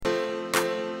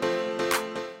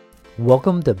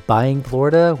Welcome to Buying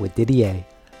Florida with Didier.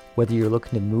 Whether you're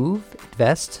looking to move,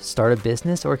 invest, start a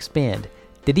business, or expand,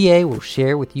 Didier will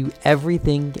share with you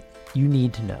everything you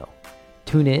need to know.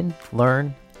 Tune in,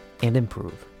 learn, and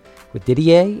improve with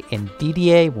Didier and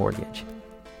DDA Mortgage.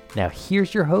 Now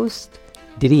here's your host,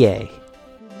 Didier.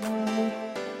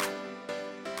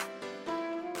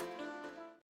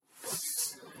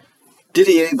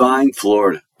 Didier Buying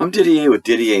Florida. I'm Didier with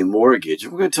Didier Mortgage,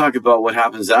 and we're going to talk about what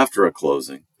happens after a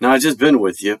closing. Now, I've just been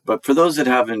with you, but for those that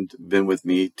haven't been with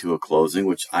me to a closing,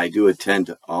 which I do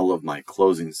attend all of my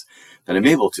closings that I'm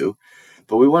able to,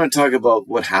 but we want to talk about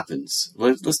what happens.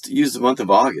 Let's use the month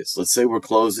of August. Let's say we're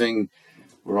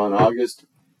on August,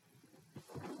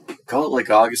 call it like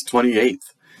August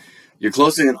 28th. You're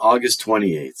closing on August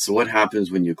 28th. So what happens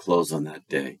when you close on that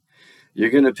day? You're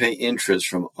going to pay interest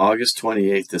from August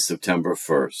 28th to September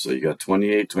 1st. So you got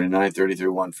 28, 29, 30,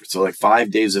 31. So like 5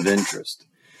 days of interest.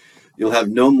 You'll have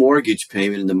no mortgage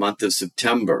payment in the month of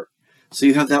September. So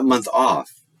you have that month off.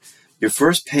 Your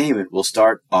first payment will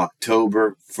start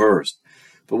October 1st.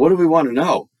 But what do we want to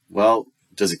know? Well,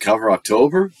 does it cover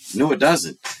October? No, it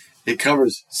doesn't. It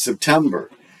covers September.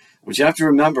 What you have to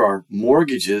remember, our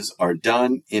mortgages are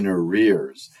done in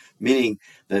arrears, meaning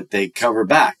that they cover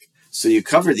back. So you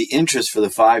cover the interest for the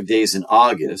 5 days in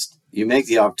August. You make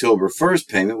the October 1st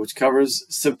payment, which covers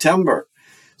September.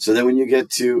 So then when you get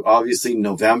to, obviously,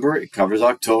 November, it covers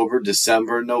October,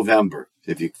 December, November,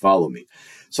 if you follow me.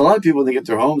 So a lot of people, when they get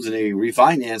their homes and they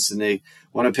refinance and they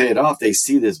want to pay it off, they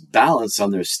see this balance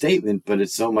on their statement, but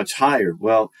it's so much higher.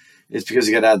 Well, it's because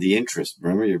you got to add the interest.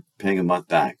 Remember, you're paying a month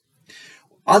back.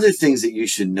 Other things that you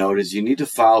should note is you need to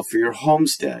file for your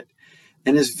homestead.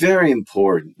 And it's very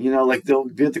important, like they'll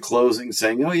be at the closing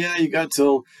saying, oh yeah, you got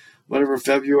till whatever,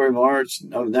 February, March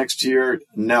of next year.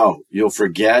 No, you'll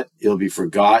forget. It'll be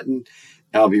forgotten.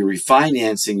 I'll be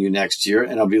refinancing you next year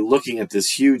and I'll be looking at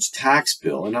this huge tax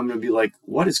bill and I'm going to be like,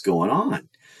 what is going on?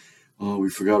 Oh,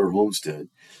 we forgot our homestead.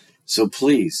 So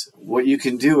please, what you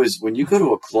can do is when you go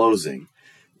to a closing,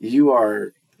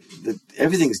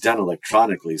 everything's done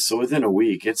electronically. So within a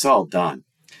week, it's all done.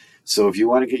 So if you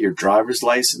want to get your driver's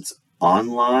license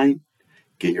online,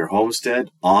 get your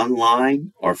homestead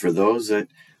online, or for those that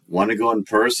want to go in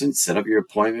person, set up your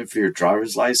appointment for your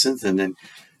driver's license, and then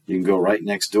you can go right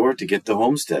next door to get the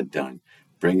homestead done.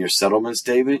 Bring your settlement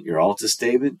statement, your Alta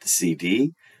statement, the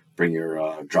CD, bring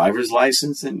your driver's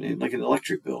license, and like an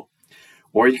electric bill.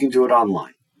 Or you can do it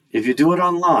online. If you do it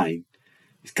online,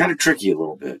 it's kind of tricky a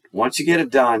little bit. Once you get it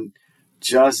done,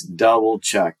 just double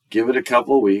check. Give it a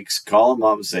couple of weeks. Call them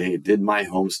up and say, hey, did my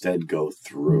homestead go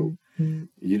through?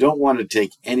 You don't want to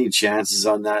take any chances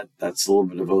on that. That's a little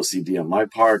bit of OCD on my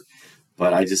part,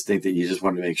 but I just think that you just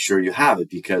want to make sure you have it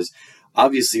because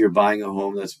obviously you're buying a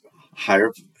home that's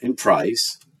higher in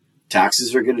price.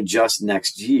 Taxes are going to adjust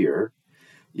next year.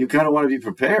 You kind of want to be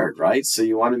prepared, right? So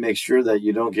you want to make sure that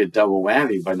you don't get double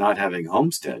whammy by not having a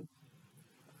homestead.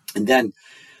 And then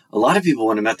a lot of people,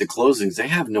 when I'm at the closings, they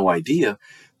have no idea,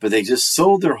 but they just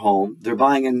sold their home. They're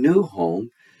buying a new home.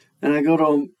 And I go to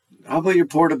them, how about your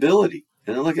portability?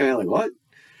 And they look at me like, what?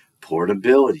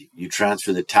 Portability. You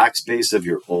transfer the tax base of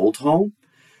your old home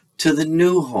to the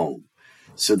new home.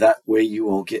 So that way you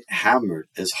won't get hammered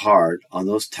as hard on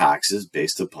those taxes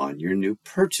based upon your new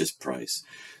purchase price.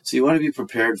 So you want to be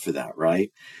prepared for that,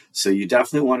 right? So you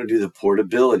definitely want to do the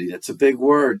portability. That's a big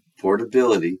word,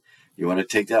 portability. You want to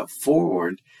take that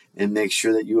forward and make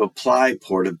sure that you apply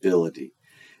portability.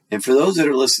 And for those that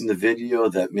are listening to the video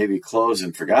that maybe closed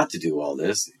and forgot to do all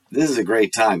this is a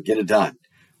great time. Get it done.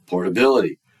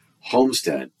 Portability,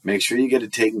 homestead. Make sure you get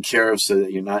it taken care of so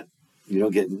that you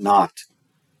don't get knocked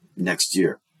next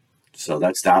year. So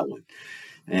that's that one.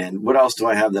 And what else do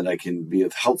I have that I can be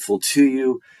of helpful to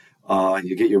you?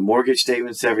 You get your mortgage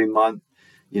statements every month.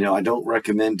 I don't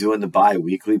recommend doing the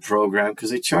bi-weekly program because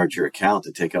they charge your account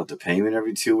to take out the payment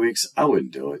every 2 weeks. I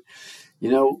wouldn't do it.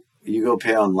 You go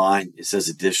pay online, it says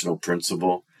additional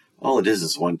principal. All it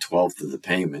is 1/12 of the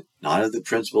payment, not of the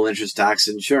principal, interest, tax,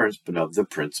 insurance, but of the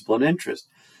principal and interest.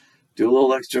 Do a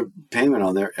little extra payment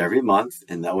on there every month,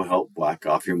 and that will help whack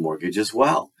off your mortgage as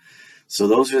well. So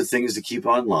those are the things to keep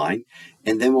online.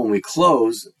 And then when we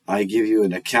close, I give you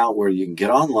an account where you can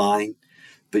get online.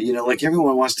 But, like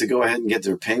everyone wants to go ahead and get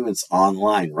their payments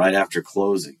online right after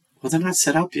closing. Well, they're not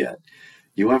set up yet.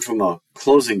 You went from a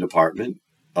closing department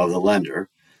of the lender,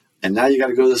 and now you got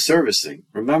to go to the servicing.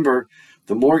 Remember,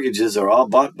 the mortgages are all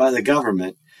bought by the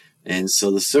government, and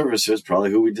so the servicer is probably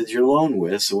who we did your loan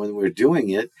with. So when we're doing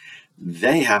it,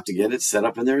 they have to get it set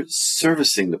up in their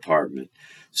servicing department.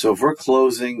 So if we're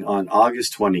closing on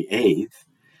August 28th,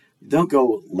 don't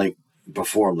go like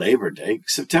before Labor Day,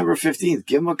 September 15th.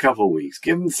 Give them a couple weeks.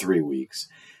 Give them 3 weeks.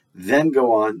 Then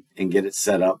go on and get it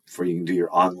set up for you can do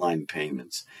your online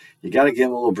payments. You got to give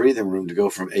them a little breathing room to go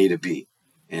from A to B.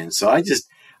 And so I did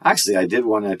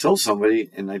one. I told somebody,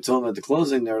 and I told them at the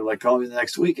closing, they were like, call me the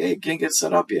next week. Hey, can't get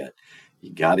set up yet.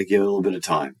 You got to give it a little bit of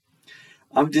time.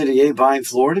 I'm Didier buying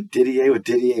Florida, Didier with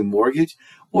Didier Mortgage.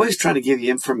 Always trying to give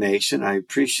you information. I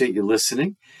appreciate you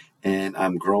listening, and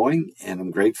I'm growing, and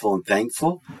I'm grateful and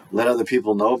thankful. Let other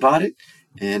people know about it,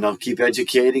 and I'll keep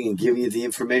educating and giving you the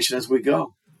information as we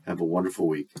go. Have a wonderful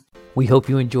week. We hope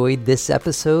you enjoyed this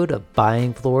episode of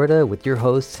Buying Florida with your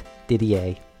host,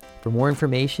 Didier. For more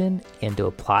information and to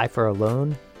apply for a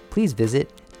loan, please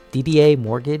visit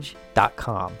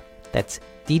ddamortgage.com. That's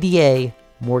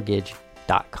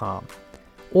ddamortgage.com.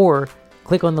 Or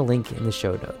click on the link in the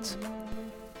show notes.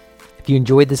 If you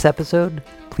enjoyed this episode,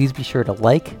 please be sure to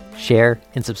like, share,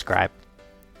 and subscribe.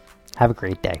 Have a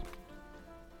great day.